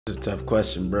It's a tough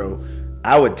question, bro.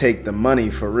 I would take the money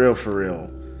for real, for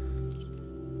real.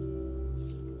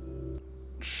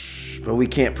 But we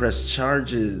can't press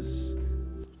charges.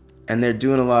 And they're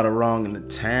doing a lot of wrong in the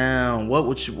town.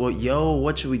 What should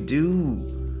we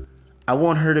do? I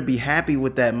want her to be happy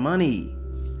with that money.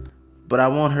 But I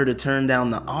want her to turn down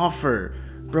the offer.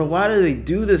 Bro, why do they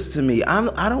do this to me?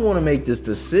 I don't want to make this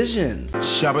decision.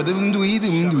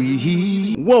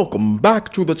 Welcome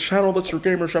back to the channel. That's your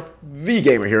Gamer Chef, the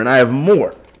Gamer here, and I have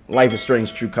more Life is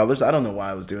Strange True Colors. I don't know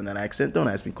why I was doing that accent. Don't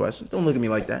ask me questions. Don't look at me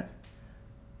like that.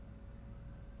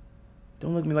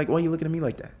 Don't look at me like, why are you looking at me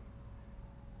like that?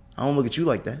 I don't look at you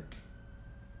like that.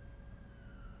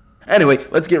 Anyway,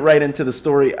 let's get right into the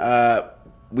story.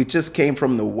 We just came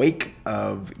from the wake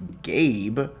of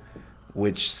Gabe,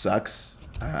 which sucks.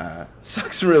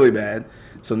 Sucks really bad.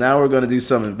 So now we're going to do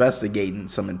some investigating,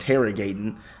 some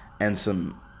interrogating, and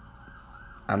some...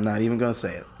 I'm not even going to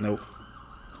say it. Nope.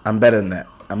 I'm better than that.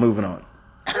 I'm moving on.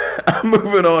 I'm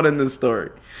moving on in this story.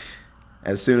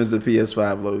 As soon as the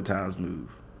PS5 load times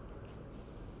move.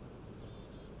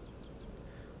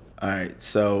 Alright,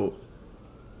 so...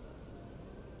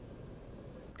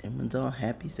 Everyone's all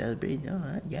happy, celebrating. Oh,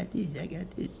 I got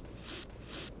this.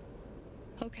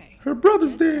 Okay. Her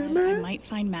brother's there, man. I might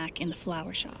find Mac in the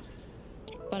flower shop.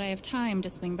 But I have time to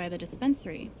swing by the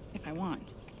dispensary if I want.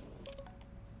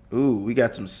 Ooh, we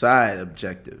got some side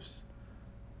objectives.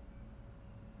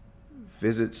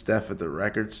 Visit Steph at the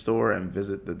record store and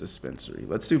visit the dispensary.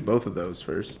 Let's do both of those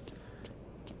first.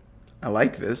 I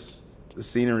like this. The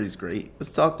scenery's great.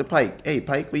 Let's talk to Pike. Hey,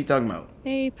 Pike, what are you talking about?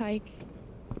 Hey, Pike.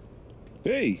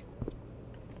 Hey.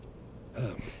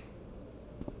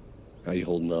 How you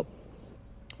holding up?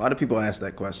 A lot of people ask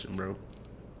that question, bro.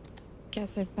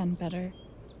 Guess I've been better.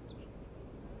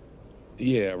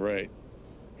 Yeah, right.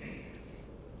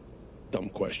 Dumb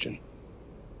question.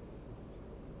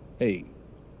 Hey,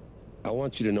 I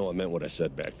want you to know I meant what I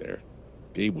said back there.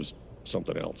 Gabe was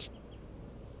something else.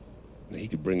 He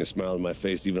could bring a smile to my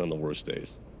face even on the worst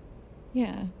days.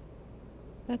 Yeah.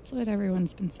 That's what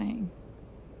everyone's been saying.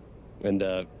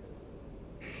 And,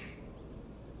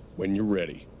 when you're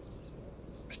ready,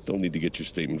 I still need to get your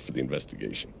statement for the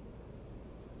investigation.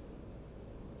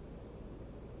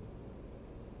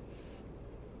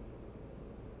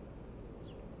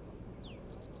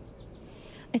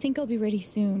 I think I'll be ready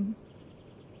soon.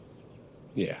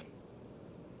 Yeah.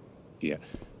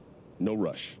 No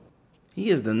rush. He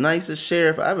is the nicest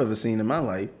sheriff I've ever seen in my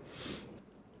life.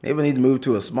 Maybe I need to move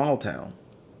to a small town.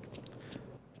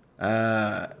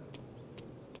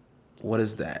 What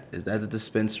is that? Is that the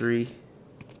dispensary?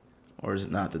 Or is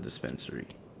it not the dispensary?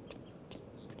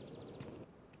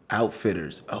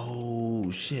 Outfitters.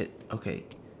 Oh, shit. Okay.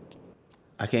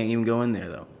 I can't even go in there,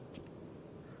 though.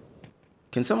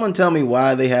 Can someone tell me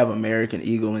why they have American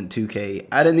Eagle in 2K?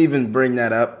 I didn't even bring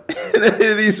that up in any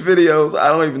of these videos. I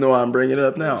don't even know why I'm bringing it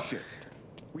up now.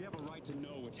 We have a right to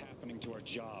know what's happening to our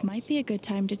jobs. Might be a good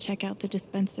time to check out the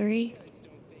dispensary.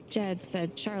 Jed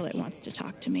said Charlotte wants to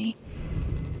talk to me.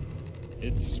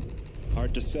 It's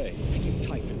hard to say. I gave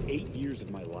Typhon 8 years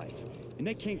of my life, and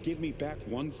they can't give me back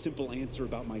one simple answer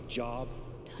about my job.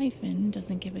 Typhon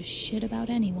doesn't give a shit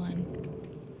about anyone.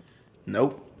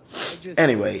 Nope.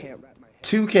 Anyway,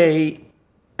 2K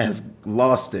has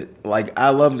lost it. Like, I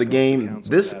love the game.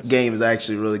 This game is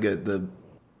actually really good. The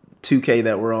 2K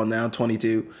that we're on now,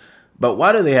 22. But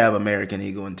why do they have American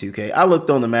Eagle in 2K? I looked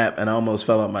on the map and I almost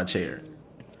fell out my chair.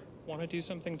 Want to do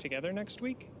something together next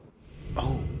week?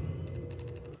 Oh.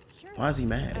 Why is he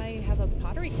mad? I have a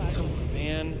pottery class. Come on,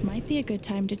 man. Might be a good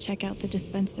time to check out the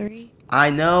dispensary. I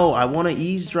know. I want to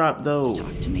eavesdrop, though.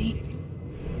 Talk to me.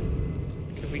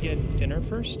 Could we get dinner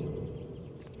first?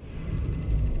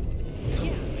 Come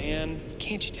on, man.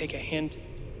 Can't you take a hint?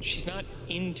 She's not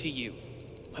into you.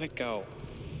 Let it go.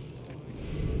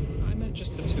 I meant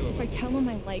just the two of If I us. tell him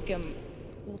I like him,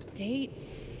 we'll date,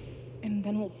 and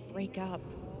then we'll break up.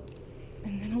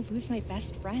 And then I'll lose my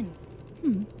best friend.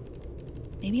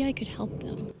 Maybe I could help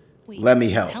them. Wait, Let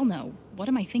me help. Hell no. What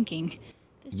am I thinking?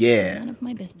 This Yeah. is none of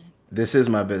my business. This is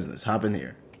my business. Hop in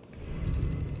here.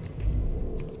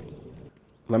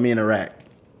 Let me interact.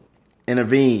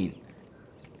 Intervene.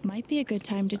 Might be a good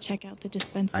time to check out the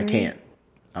dispensary. I can't.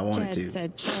 I wanted Jed to.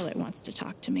 said Charlotte wants to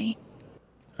talk to me.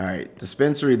 All right.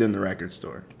 Dispensary, then the record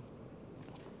store.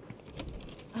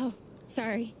 Oh,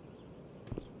 sorry.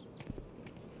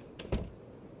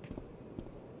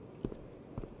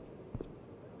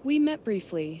 We met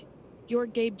briefly. You're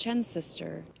Gabe Chen's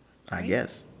sister. I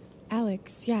guess.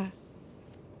 Alex, yeah.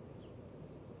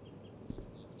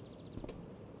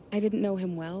 I didn't know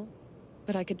him well,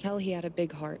 but I could tell he had a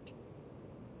big heart.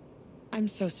 I'm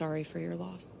so sorry for your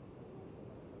loss.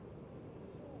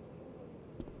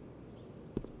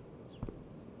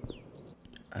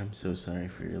 I'm so sorry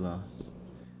for your loss.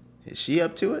 Is she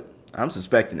up to it? I'm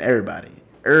suspecting everybody.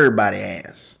 Everybody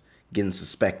ass getting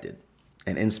suspected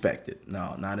and inspected.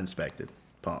 No, not inspected.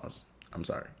 Pause. I'm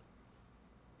sorry.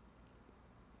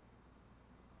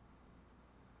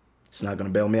 It's not gonna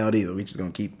bail me out either. We just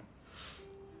gonna keep.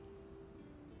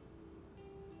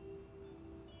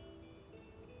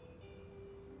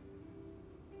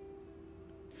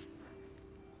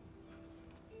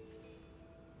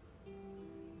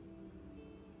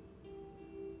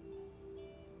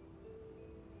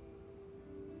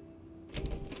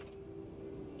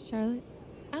 Charlotte?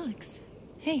 Alex,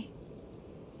 hey.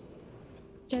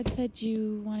 Jed said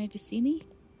you wanted to see me?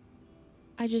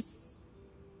 I just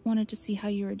wanted to see how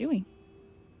you were doing.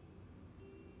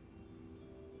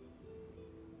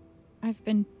 I've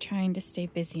been trying to stay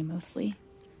busy mostly.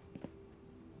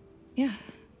 Yeah,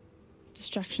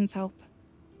 distractions help.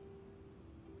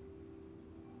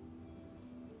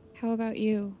 How about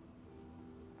you?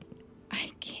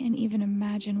 I can't even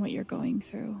imagine what you're going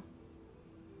through.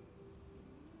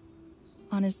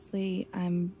 Honestly,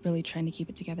 I'm really trying to keep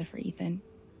it together for Ethan.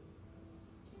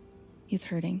 He's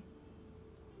hurting.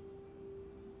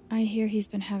 I hear he's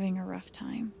been having a rough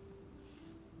time.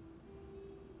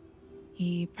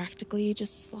 He practically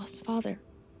just lost a father.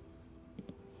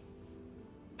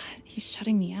 But he's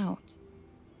shutting me out.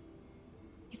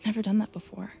 He's never done that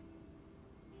before.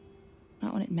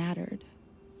 Not when it mattered.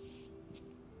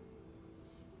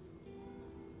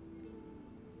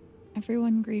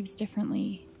 Everyone grieves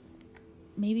differently.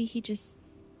 Maybe he just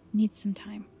needs some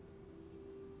time.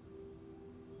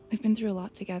 We've been through a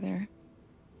lot together.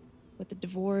 With the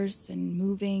divorce and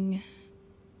moving.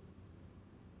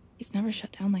 He's never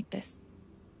shut down like this.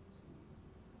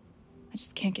 I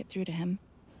just can't get through to him.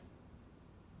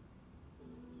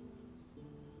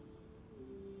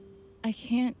 I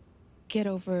can't get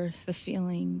over the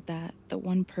feeling that the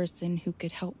one person who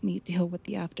could help me deal with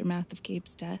the aftermath of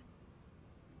Gabe's death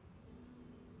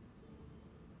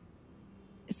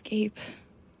is Gabe.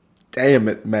 Damn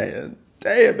it, man.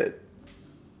 Damn it.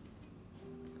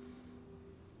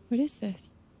 What is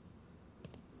this?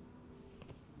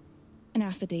 An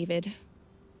affidavit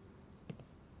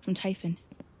from Typhon.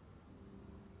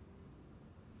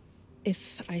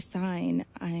 If I sign,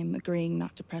 I'm agreeing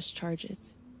not to press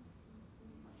charges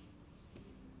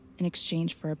in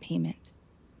exchange for a payment.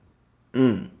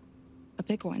 A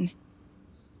big one.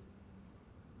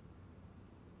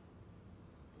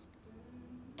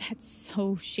 That's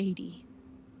so shady.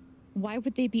 Why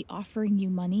would they be offering you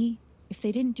money if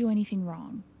they didn't do anything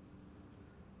wrong?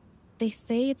 They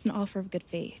say it's an offer of good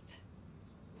faith.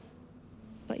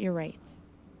 But you're right.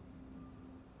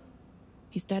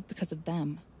 He's dead because of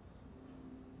them.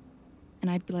 And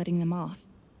I'd be letting them off.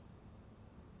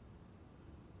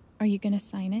 Are you gonna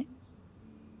sign it?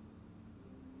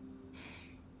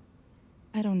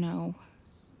 I don't know.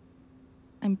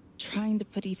 I'm trying to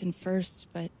put Ethan first,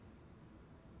 but...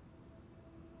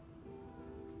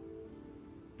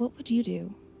 What would you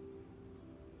do?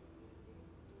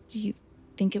 Do you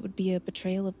think it would be a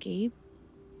betrayal of Gabe?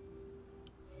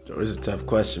 So it's a tough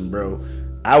question, bro.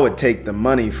 I would take the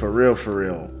money for real, for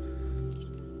real.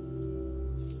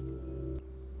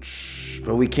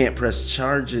 But we can't press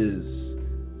charges.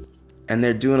 And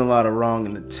they're doing a lot of wrong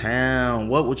in the town.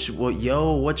 What should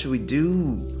we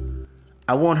do?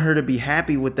 I want her to be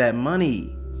happy with that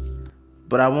money.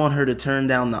 But I want her to turn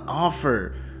down the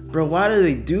offer. Bro, why do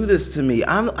they do this to me?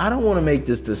 I don't want to make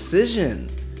this decision.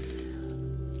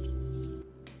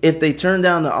 If they turn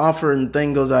down the offer and the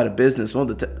thing goes out of business, well,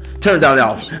 turn down the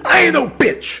offer. I ain't no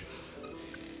bitch.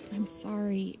 I'm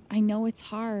sorry. I know it's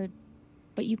hard,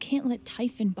 but you can't let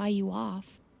Typhon buy you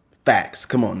off. Facts.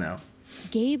 Come on now.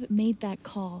 Gabe made that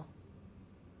call,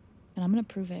 and I'm gonna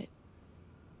prove it.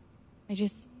 I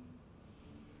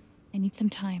need some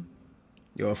time.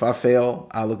 Yo, if I fail,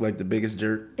 I look like the biggest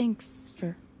jerk. Thanks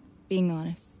for being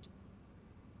honest.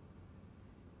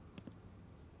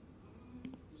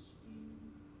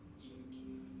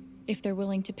 If they're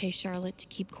willing to pay Charlotte to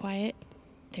keep quiet,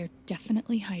 they're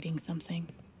definitely hiding something.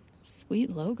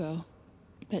 Sweet logo.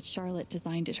 Bet Charlotte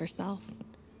designed it herself.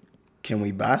 Can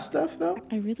we buy stuff, though?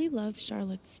 I really love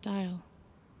Charlotte's style.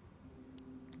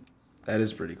 That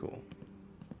is pretty cool.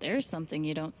 There's something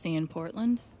you don't see in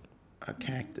Portland. A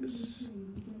cactus.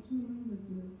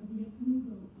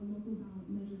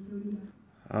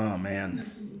 Oh,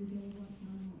 man.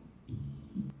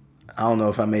 I don't know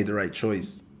if I made the right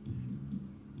choice.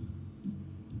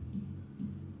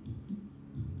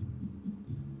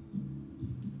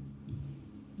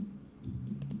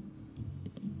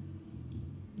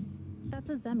 That's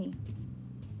a Zemi.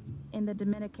 In the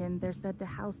Dominican, they're said to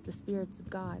house the spirits of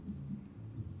gods.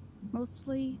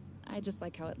 Mostly, I just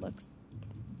like how it looks.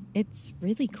 It's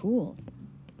really cool.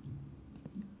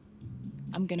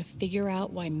 I'm gonna figure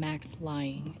out why Mac's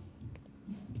lying.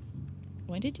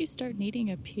 When did you start needing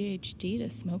a PhD to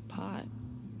smoke pot?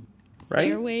 Right?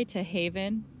 Stairway to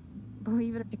Haven?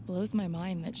 Believe it. It blows my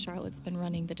mind that Charlotte's been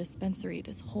running the dispensary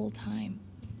this whole time.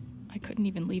 I couldn't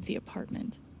even leave the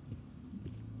apartment.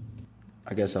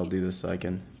 I guess I'll do this so I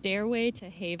can Stairway to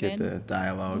Haven? get the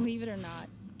dialogue. Believe it or not,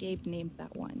 Gabe named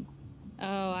that one.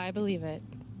 Oh, I believe it.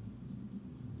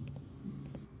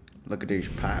 Look at these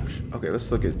pipes. Okay, let's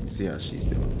see how she's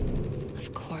doing.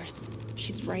 Of course,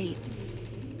 she's right.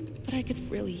 But I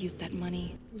could really use that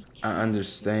money. I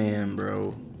understand,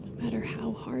 bro. No matter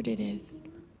how hard it is.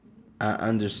 I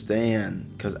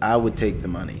understand, because I would take the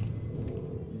money.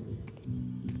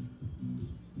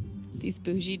 These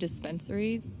bougie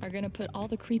dispensaries are gonna put all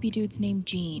the creepy dudes named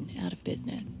Gene out of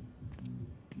business.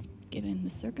 Given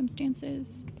the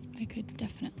circumstances, I could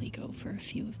definitely go for a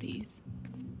few of these.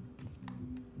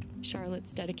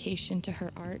 Charlotte's dedication to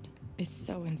her art is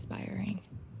so inspiring.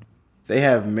 They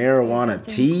have marijuana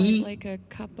Something tea? quite like a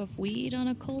cup of weed on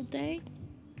a cold day?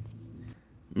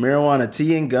 Marijuana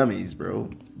tea and gummies, bro.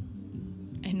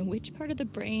 And which part of the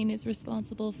brain is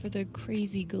responsible for the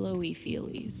crazy glowy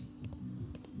feelies?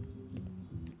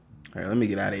 All right, let me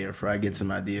get out of here before I get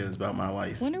some ideas about my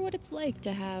life. Wonder what it's like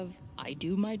to have I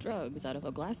do my drugs out of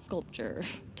a glass sculpture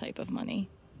type of money.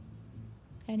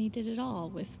 And he did it all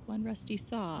with one rusty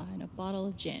saw and a bottle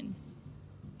of gin.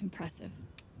 Impressive.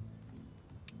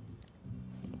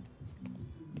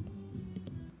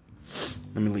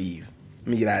 Let me leave. Let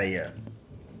me get out of here.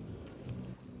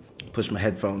 Push my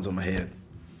headphones on my head.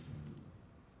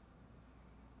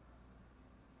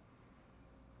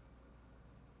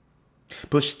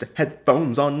 Push the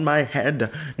headphones on my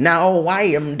head. Now I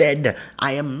am dead.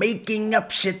 I am making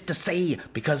up shit to say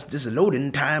because this is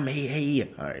loading time. Hey, hey.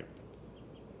 All right.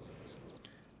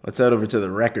 Let's head over to the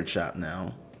record shop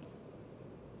now.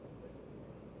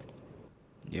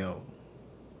 Yo.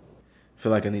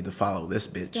 Feel like I need to follow this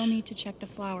bitch. Still need to check the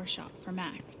flower shop for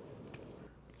Mac.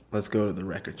 Let's go to the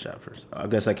record shop first. I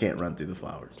guess I can't run through the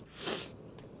flowers.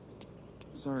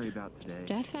 Sorry about today.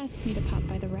 Steph asked me to pop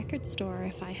by the record store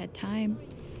if I had time.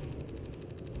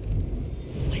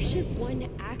 Why should one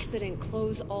accident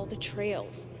close all the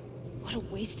trails? What a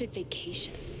wasted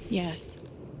vacation. Yes,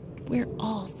 we're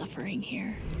all suffering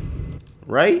here.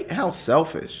 Right? How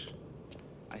selfish.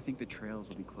 I think the trails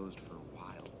will be closed for a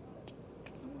while.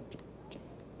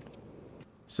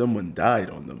 Someone died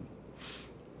on them.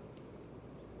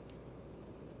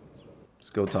 Let's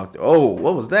go talk to... Oh,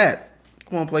 what was that?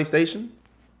 Come on, PlayStation.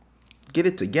 Get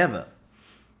it together.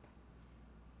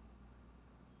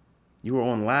 You were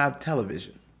on live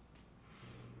television.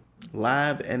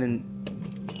 Live and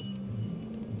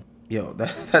in... Yo,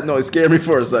 that noise scared me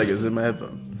for a second. It's in my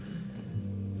headphones.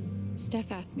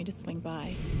 Steph asked me to swing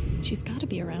by. She's got to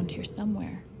be around here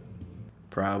somewhere.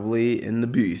 Probably in the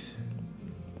booth.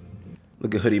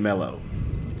 Look at Hoodie Mello.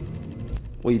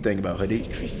 What do you think about Hoodie?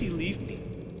 Did Chrissy leave me?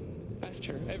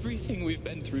 After everything we've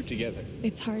been through together.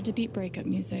 It's hard to beat breakup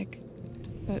music,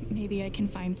 but maybe I can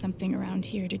find something around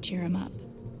here to cheer him up.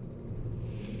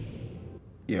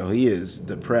 Yo, he is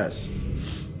depressed.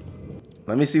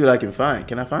 Let me see what I can find.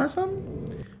 Can I find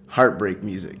something? Heartbreak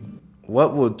music.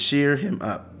 What will cheer him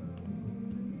up?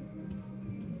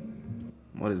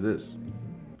 What is this?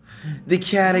 The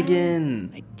cat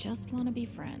again. I just want to be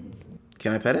friends.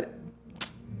 Can I pet it?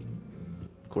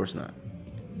 Of course not.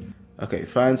 Okay,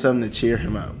 find something to cheer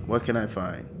him up. What can I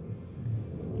find?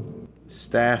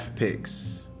 Staff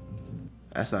picks.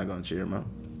 That's not going to cheer him up.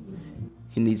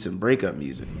 He needs some breakup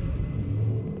music.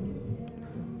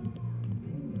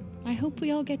 I hope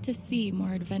we all get to see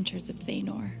more adventures of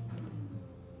Thanor.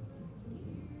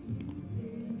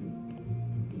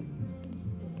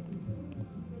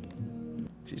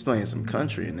 She's playing some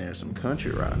country in there, some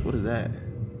country rock. What is that?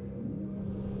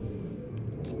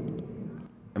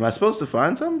 Am I supposed to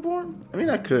find something for him? I mean,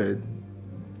 I could.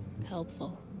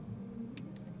 Helpful.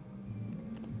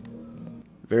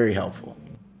 Very helpful.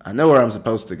 I know where I'm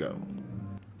supposed to go.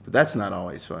 But that's not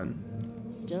always fun.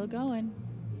 Still going.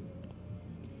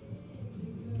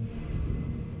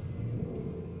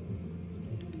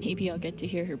 Maybe I'll get to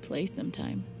hear her play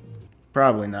sometime.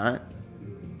 Probably not.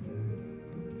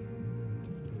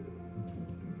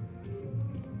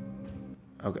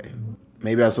 Okay.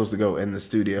 Maybe I was supposed to go in the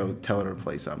studio, tell her to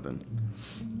play something.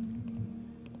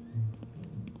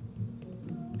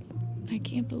 I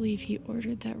can't believe he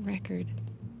ordered that record.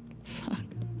 Fuck.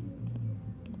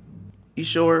 You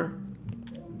sure?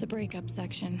 The breakup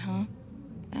section, huh?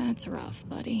 That's rough,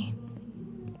 buddy.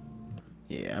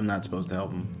 Yeah, I'm not supposed to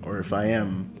help him. Or if I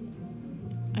am...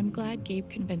 I'm glad Gabe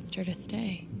convinced her to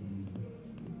stay.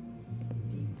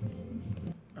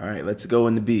 Alright, let's go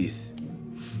in the booth.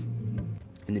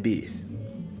 In the booth.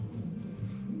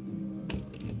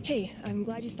 Hey, I'm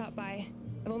glad you stopped by.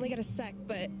 I've only got a sec,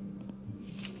 but...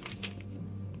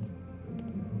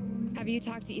 Have you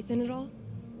talked to Ethan at all?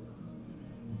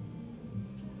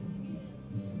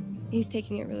 He's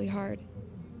taking it really hard.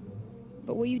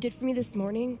 But what you did for me this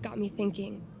morning got me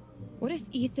thinking. What if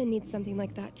Ethan needs something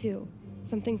like that too?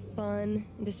 Something fun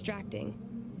and distracting.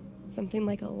 Something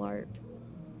like a LARP.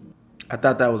 I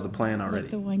thought that was the plan already.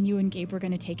 Like the one you and Gabe were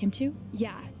gonna take him to?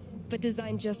 Yeah, but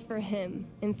designed just for him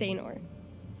and Thanor.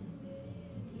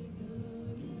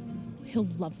 He'll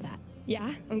love that.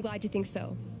 Yeah, I'm glad you think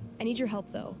so. I need your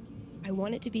help though. I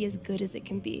want it to be as good as it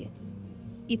can be.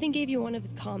 Ethan gave you one of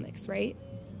his comics, right?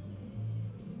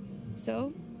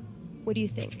 So, what do you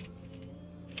think?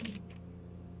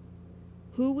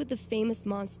 Who would the famous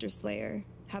monster slayer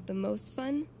have the most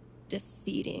fun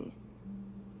defeating?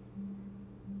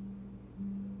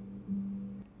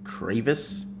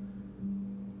 Kravis?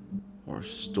 Or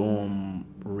Storm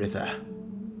River?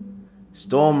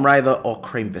 Storm Rider or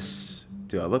Kravis?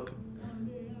 Do I look?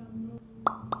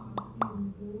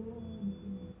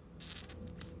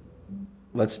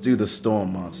 Let's do the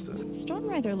Storm Monster. Storm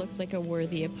Rider looks like a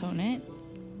worthy opponent.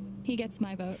 He gets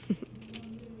my vote.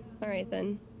 All right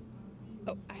then.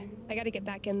 Oh, I gotta get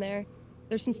back in there.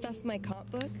 There's some stuff in my comp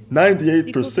book.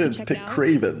 98% pick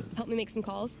Craven. Help me make some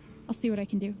calls. I'll see what I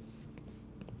can do.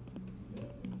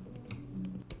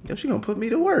 Yo, she gonna put me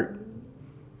to work.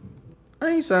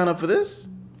 I ain't signed up for this.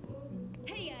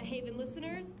 Hey, Haven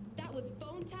listeners. That was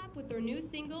Phone Tap with their new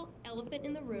single, Elephant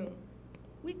in the Room.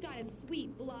 We've got a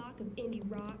sweet block of indie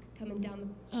rock coming down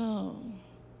the... Oh.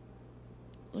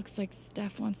 Looks like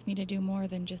Steph wants me to do more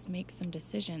than just make some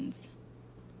decisions.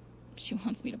 She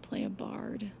wants me to play a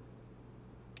bard.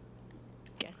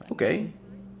 Guess I'm Okay. in.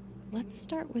 Let's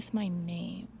start with my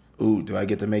name. Ooh, do I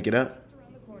get to make it up?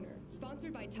 Around the corner.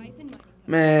 Sponsored by Typhon Money.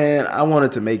 Man, I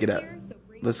wanted to make it up. So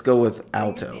bring Let's go with your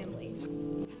Alto.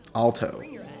 family. Alto.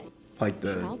 Bring your eggs. Like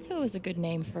the... Alto is a good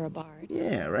name for a bard.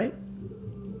 Yeah, right?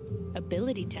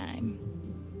 Ability time.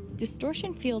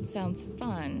 Distortion Field sounds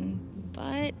fun,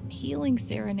 but Healing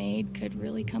Serenade could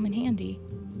really come in handy.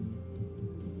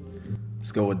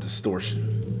 Let's go with Distortion.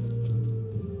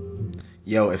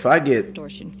 Yo, if I get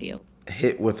Distortion Field.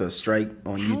 hit with a strike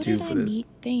on How YouTube did for I this... meet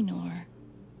Thanor?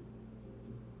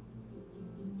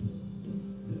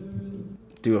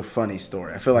 Do a funny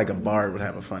story. I feel like a bard would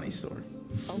have a funny story.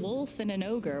 A wolf and an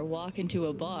ogre walk into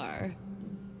a bar.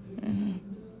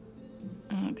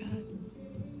 Oh god.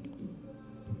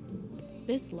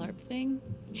 This LARP thing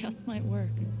just might work.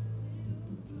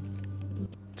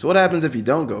 So what happens if you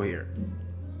don't go here?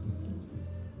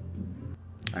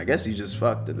 I guess you just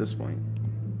fucked at this point.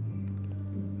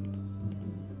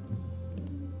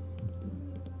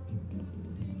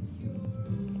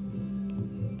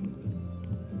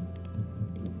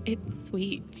 It's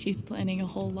sweet. She's planning a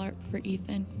whole LARP for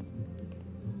Ethan.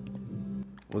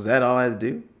 Was that all I had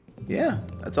to do? Yeah,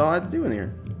 that's all I had to do in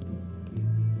here.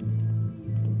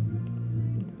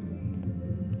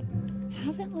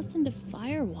 Haven't listened to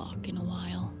Firewalk in a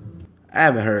while. I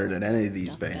haven't heard of any of these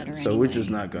Stuff better bands, so we're just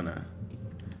anyway. not gonna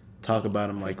talk about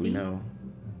them like we Pussy? know.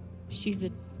 She's a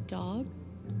dog?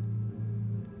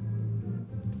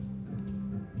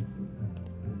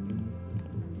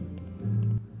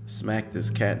 Smack this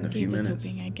cat in a few Gabe was minutes.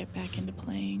 hoping I'd get back into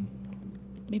playing.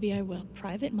 Maybe I will.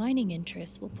 Private mining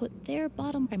interests will put their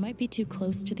bottom... I might be too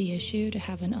close to the issue to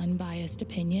have an unbiased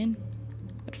opinion,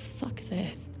 but fuck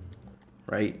this.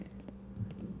 Right?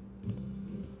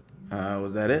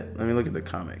 Was that it? Let me look at the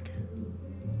comic.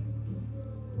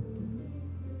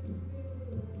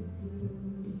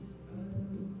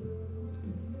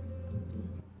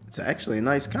 It's actually a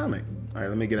nice comic. All right,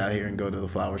 let me get out of here and go to the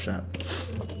flower shop.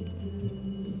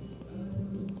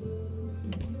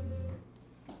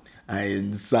 I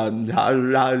don't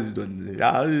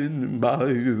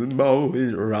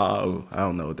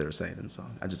know what they were saying in the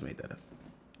song. I just made that up.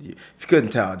 If you couldn't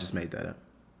tell, I just made that up.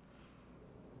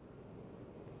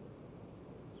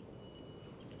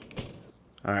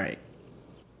 All right.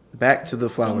 Back to the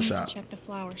Still flower need to shop. check the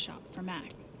flower shop for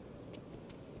Mac.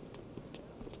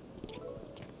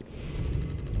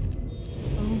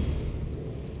 Oh,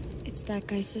 it's that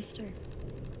guy's sister.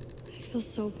 I feel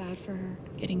so bad for her.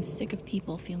 Getting sick of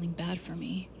people feeling bad for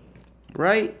me.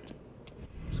 Right?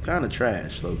 It's kind of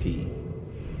trash, low key.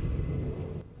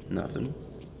 Nothing.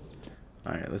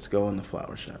 All right, let's go in the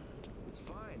flower shop. It's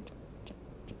fine.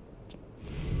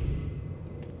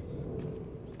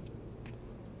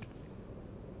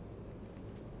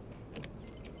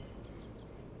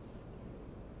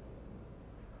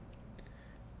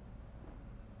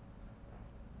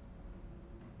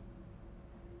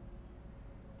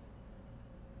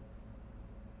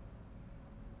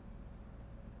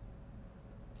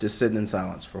 Just sitting in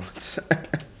silence for once.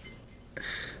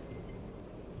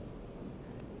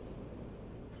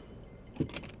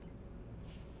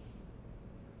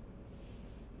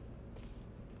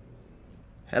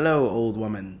 Hello, old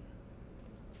woman.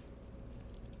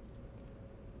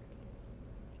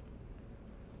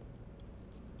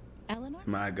 Eleanor?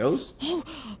 Am I a ghost?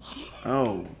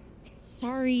 Oh.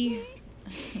 Sorry.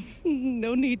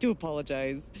 No need to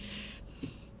apologize.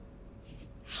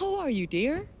 How are you,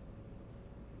 dear?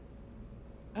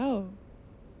 Oh.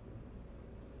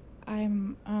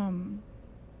 I'm,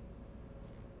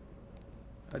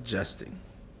 Adjusting.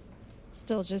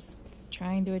 still just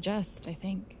trying to adjust, I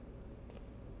think.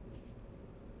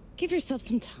 Give yourself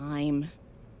some time.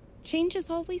 Change is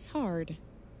always hard.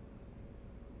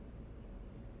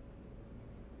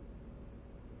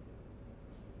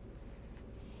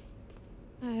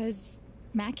 Is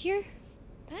Mac here?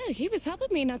 Oh, he was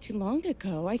helping me not too long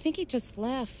ago. I think he just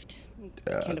left.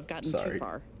 Can't have gotten sorry. too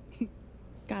far.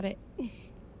 Got it.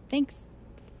 Thanks.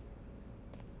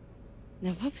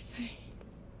 Now, what was I?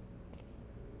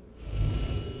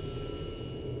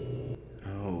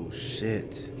 Oh,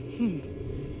 shit.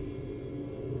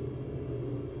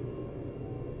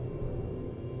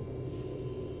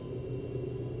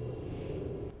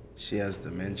 She has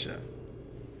dementia.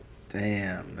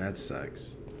 Damn, that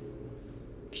sucks.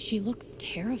 She looks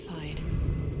terrified.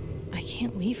 I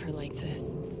can't leave her like this.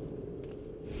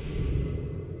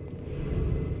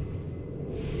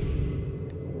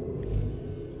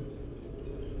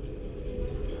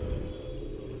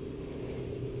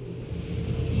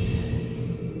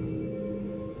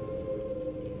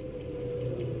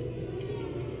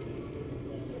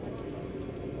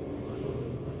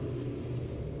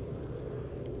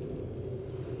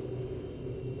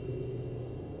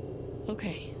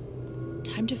 Okay,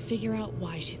 time to figure out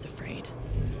why she's afraid.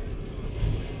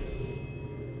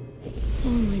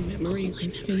 All my memories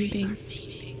are fading.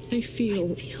 I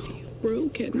feel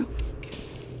broken.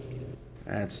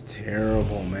 That's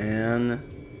terrible, man.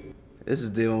 This is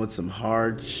dealing with some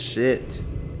hard shit.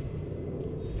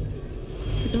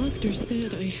 The doctor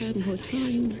said I had more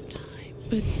time,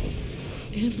 but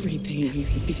everything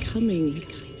is becoming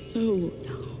so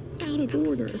out of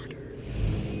order.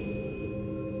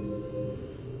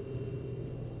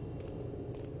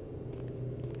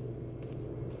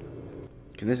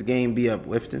 Can this game be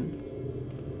uplifting?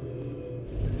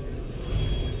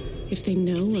 If they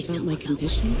know about my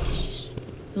condition,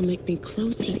 they'll make me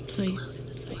close this place.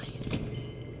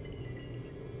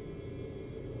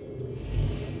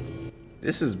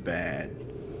 This is bad.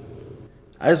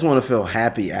 I just want to feel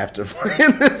happy after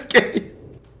playing this game.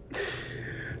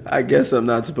 I guess I'm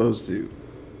not supposed to.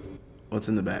 What's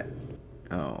in the back?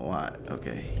 Oh, what?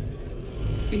 Okay.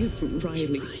 If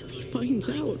Riley finds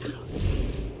out,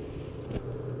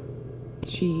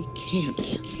 she can't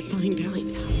find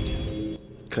out.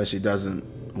 Because she doesn't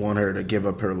want her to give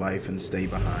up her life and stay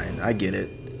behind. I get it.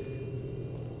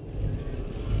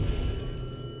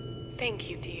 Thank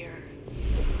you, dear.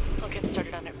 I'll get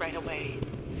started on it right away.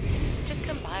 Just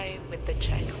come by with the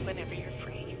check whenever you're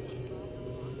free.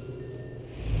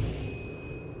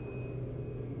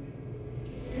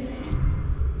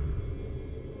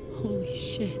 Holy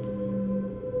shit.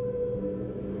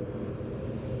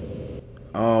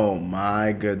 Oh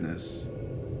my goodness.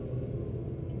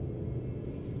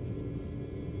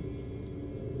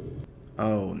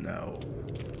 Oh no.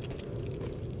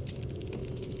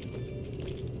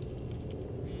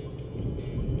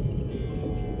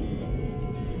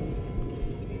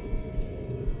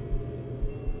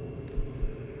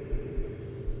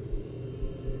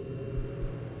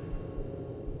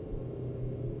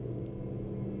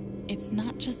 It's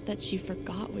not just that she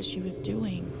forgot what she was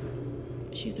doing.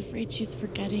 She's afraid she's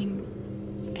forgetting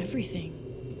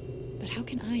everything. But how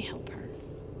can I help her?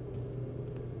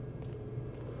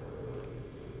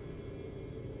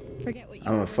 Forget what you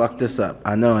I'm gonna fuck this up.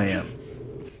 I know I am.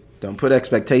 Don't put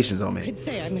expectations on me. I'd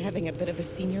say I'm having a bit of a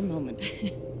senior moment.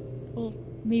 Well,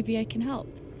 maybe I can help.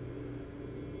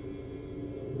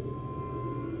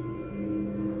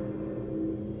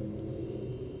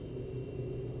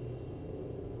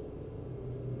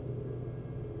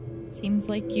 Seems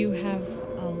like you have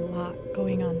a lot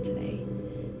going on today.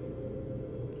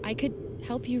 I could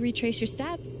help you retrace your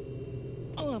steps.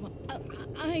 Oh,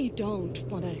 I don't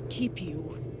want to keep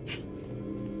you.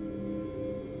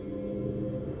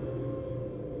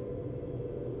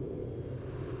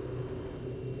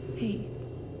 Hey,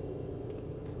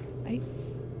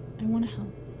 I want to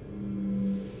help.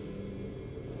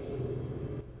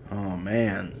 Oh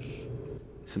man.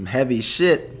 Some heavy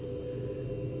shit.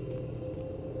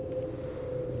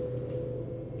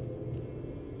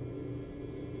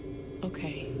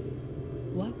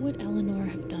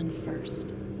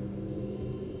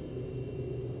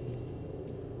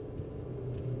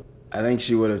 I think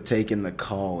she would have taken the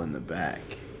call in the back.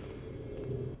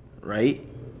 Right?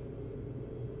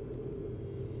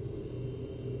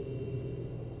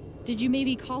 Did you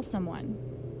maybe call someone?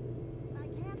 I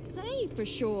can't say for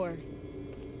sure.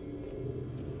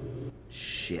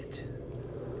 Shit.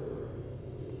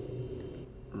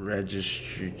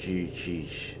 Register.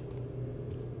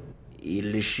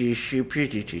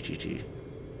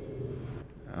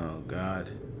 Oh God.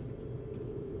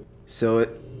 So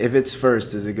if it's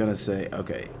first, is it gonna say,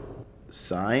 okay,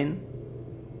 sign?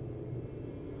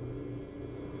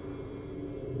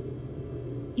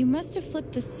 You must have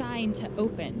flipped the sign to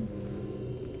open.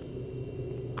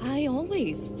 I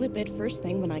always flip it first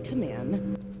thing when I come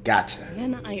in. Gotcha.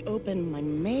 Then I open my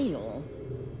mail.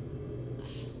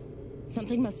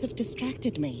 Something must have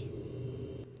distracted me.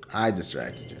 I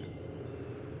distracted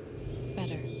you.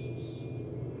 Better.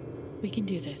 We can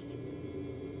do this.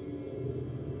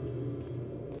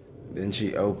 Then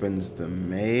she opens the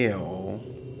mail.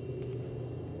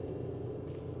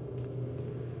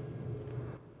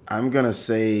 I'm gonna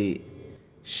say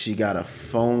she got a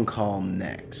phone call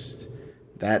next.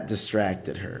 That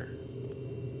distracted her.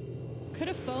 Could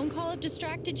a phone call have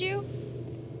distracted you?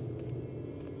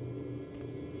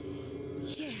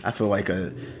 Yeah. I feel like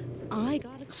a I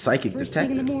got a psychic first detective.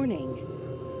 thing in the morning.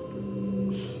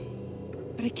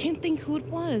 But I can't think who it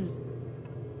was.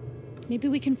 Maybe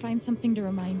we can find something to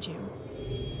remind you.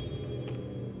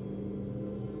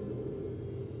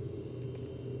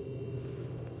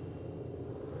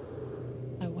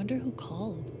 I wonder who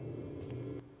called.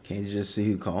 Can't you just see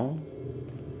who called?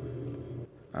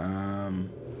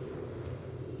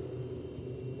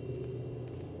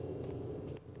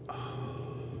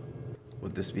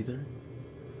 Would this be there?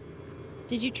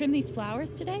 Did you trim these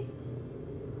flowers today?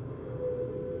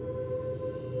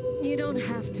 You don't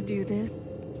have to do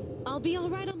this. I'll be all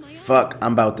right on my own. Fuck,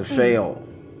 I'm about to fail.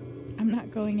 I'm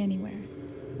not going anywhere.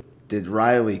 Did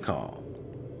Riley call?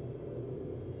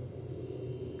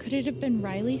 Could it have been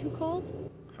Riley who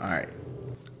called? Alright.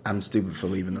 I'm stupid for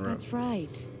leaving the room. That's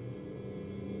right.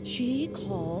 She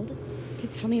called to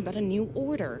tell me about a new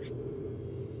order.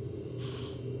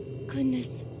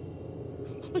 Goodness.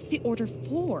 What was the order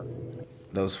for?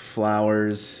 Those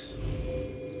flowers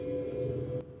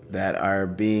that are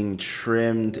being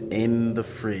trimmed in the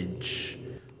fridge.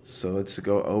 So let's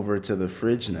go over to the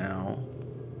fridge now.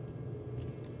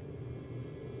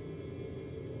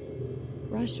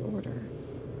 Rush order.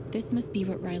 This must be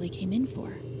what Riley came in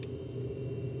for.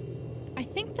 I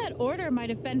think that order might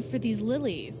have been for these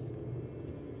lilies.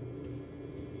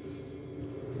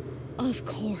 Of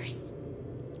course.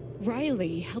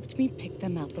 Riley helped me pick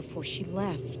them out before she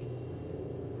left.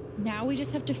 Now we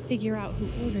just have to figure out who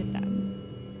ordered them.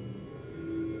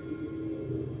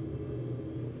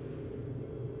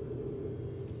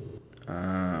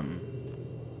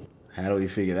 How do we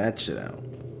figure that shit out?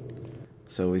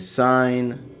 So we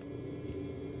sign.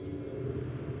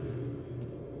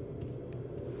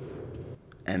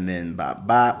 And then bop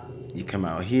bop. You come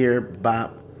out here,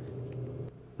 bop.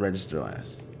 Register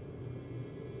last.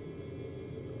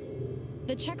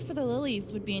 The check for the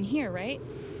lilies would be in here, right?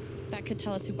 That could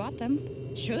tell us who bought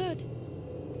them. Should.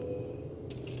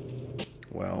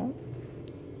 Well.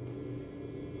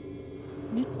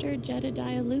 Mr.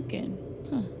 Jedediah Lucan.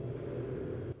 Huh.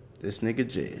 This nigga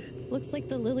Jed. Looks like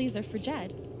the lilies are for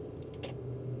Jed.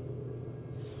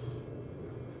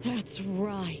 That's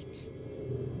right.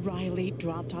 Riley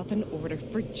dropped off an order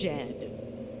for Jed.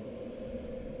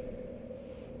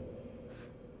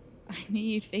 I knew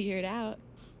you'd figure it out.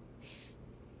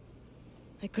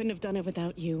 I couldn't have done it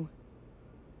without you.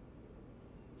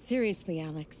 Seriously,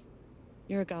 Alex.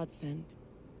 You're a godsend.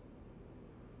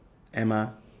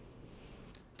 Emma.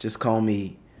 Just call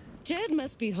me Jed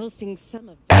must be hosting some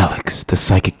of Alex, the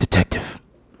psychic detective.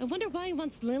 I wonder why he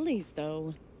wants lilies,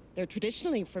 though. They're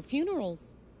traditionally for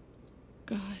funerals.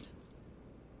 God.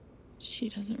 She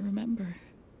doesn't remember.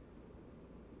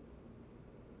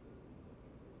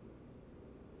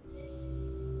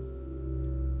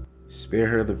 Spare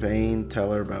her the pain,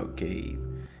 tell her about Gabe.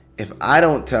 If I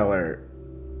don't tell her,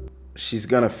 she's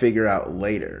gonna figure out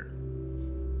later.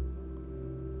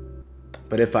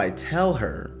 But if I tell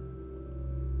her,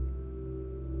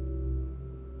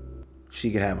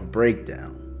 she could have a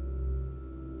breakdown.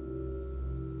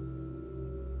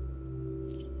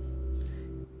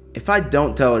 If I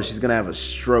don't tell her, she's gonna have a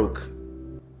stroke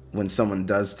when someone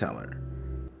does tell her.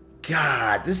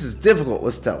 God, this is difficult.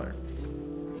 Let's tell her.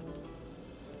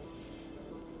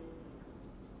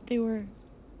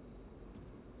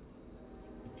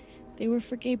 They were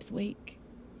for Gabe's wake.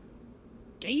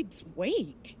 Gabe's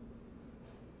wake?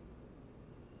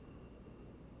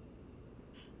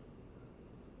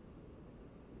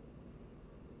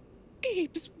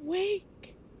 Gabe's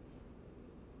wake.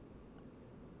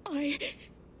 I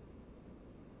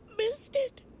missed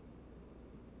it.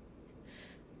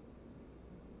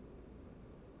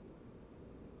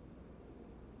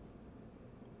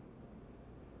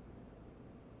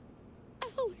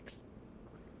 Alex,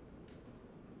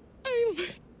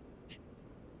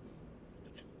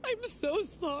 I'm so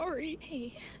sorry.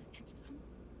 Hey, it's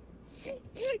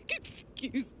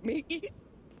excuse me.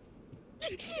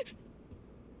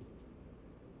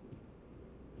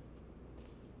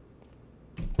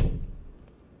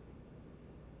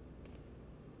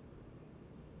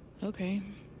 Okay,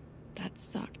 that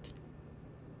sucked.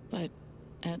 But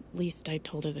at least I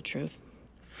told her the truth.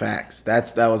 Facts.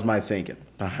 That was my thinking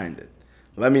behind it.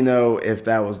 Let me know if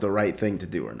that was the right thing to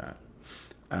do or not.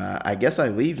 I guess I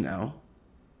leave now.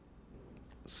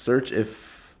 Search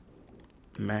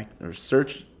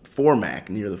for Mac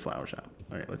near the flower shop.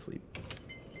 All right, let's leave.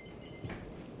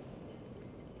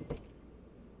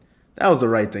 That was the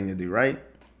right thing to do, right?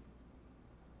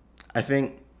 I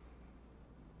think.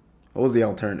 What was the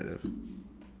alternative?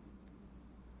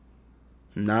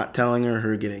 Not telling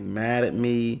her getting mad at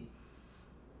me.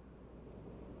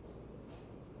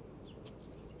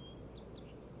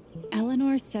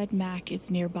 Eleanor said Mac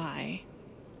is nearby.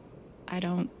 I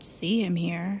don't see him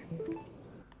here.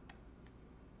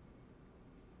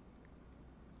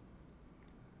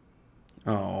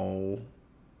 Oh,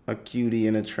 a cutie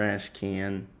in a trash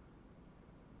can.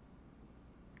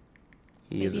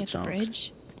 He is a chunk. Maybe at the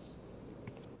bridge?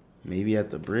 Maybe at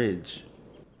the bridge.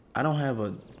 I don't have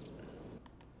a...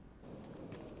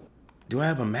 Do I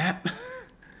have a map?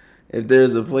 If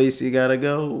there's a place you gotta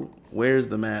go, where's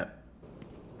the map?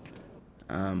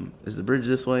 Is the bridge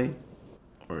this way?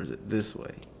 Or is it this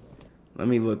way? Let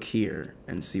me look here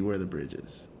and see where the bridge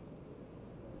is.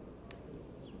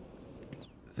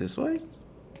 This way?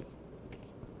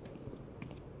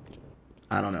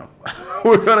 I don't know.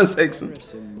 We're gonna take some...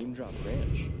 In Moondrop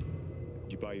Ranch.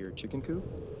 Did you buy your chicken coop?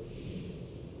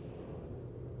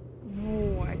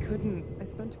 No, I couldn't. I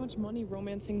spent too much money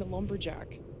romancing the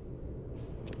lumberjack.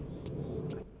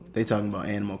 They talking about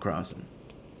Animal Crossing.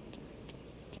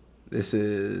 This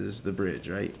is the bridge,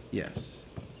 right? Yes.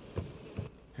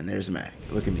 And there's Mac.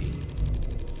 Look at me.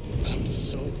 I'm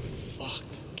so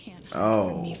fucked. Can't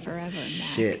hide me forever, Mac.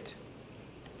 Shit.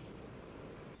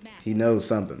 He knows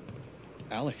something.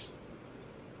 Alex.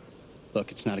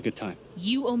 Look, it's not a good time.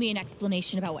 You owe me an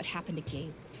explanation about what happened to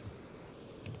Gabe.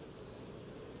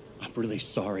 I'm really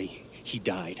sorry he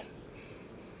died.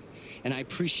 And I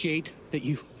appreciate that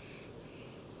you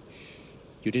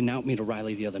didn't out me to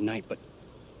Riley the other night, but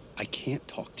I can't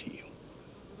talk to you.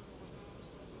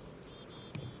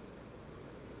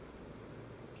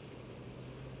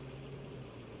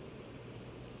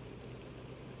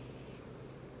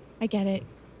 I get it.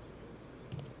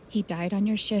 He died on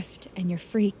your shift and you're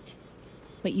freaked,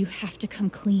 but you have to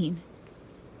come clean.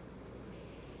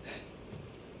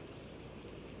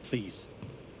 Please.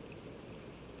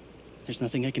 There's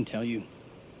nothing I can tell you.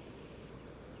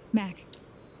 Mac,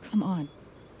 come on.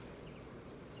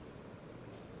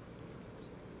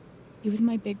 He was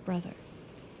my big brother.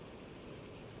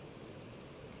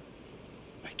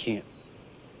 I can't.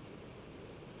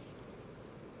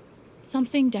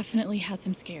 Something definitely has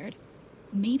him scared.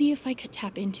 Maybe if I could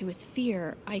tap into his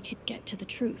fear, I could get to the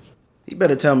truth. He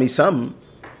better tell me something.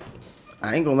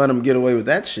 I ain't gonna let him get away with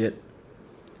that shit.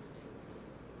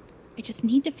 I just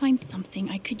need to find something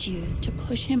I could use to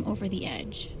push him over the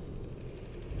edge.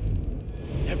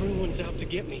 Everyone's out to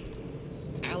get me.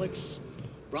 Alex,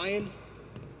 Ryan,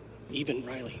 even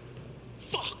Riley.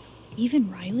 Fuck!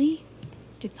 Even Riley?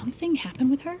 Did something happen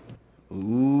with her?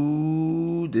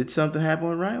 Ooh, did something happen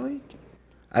with Riley?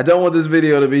 I don't want this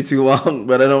video to be too long,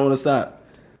 but I don't want to stop.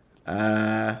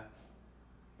 I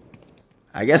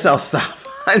guess I'll stop.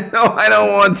 I know I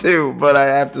don't want to, but I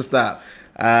have to stop.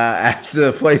 I have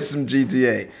to play some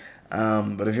GTA.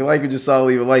 But if you like what you saw,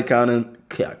 leave a like, comment.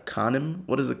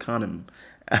 What is a comment?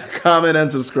 Comment and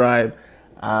subscribe.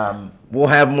 We'll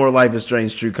have more Life is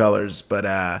Strange True Colors,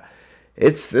 but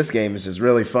this game is just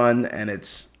really fun and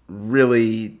it's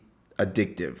really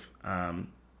addictive.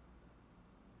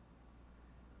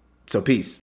 So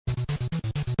peace.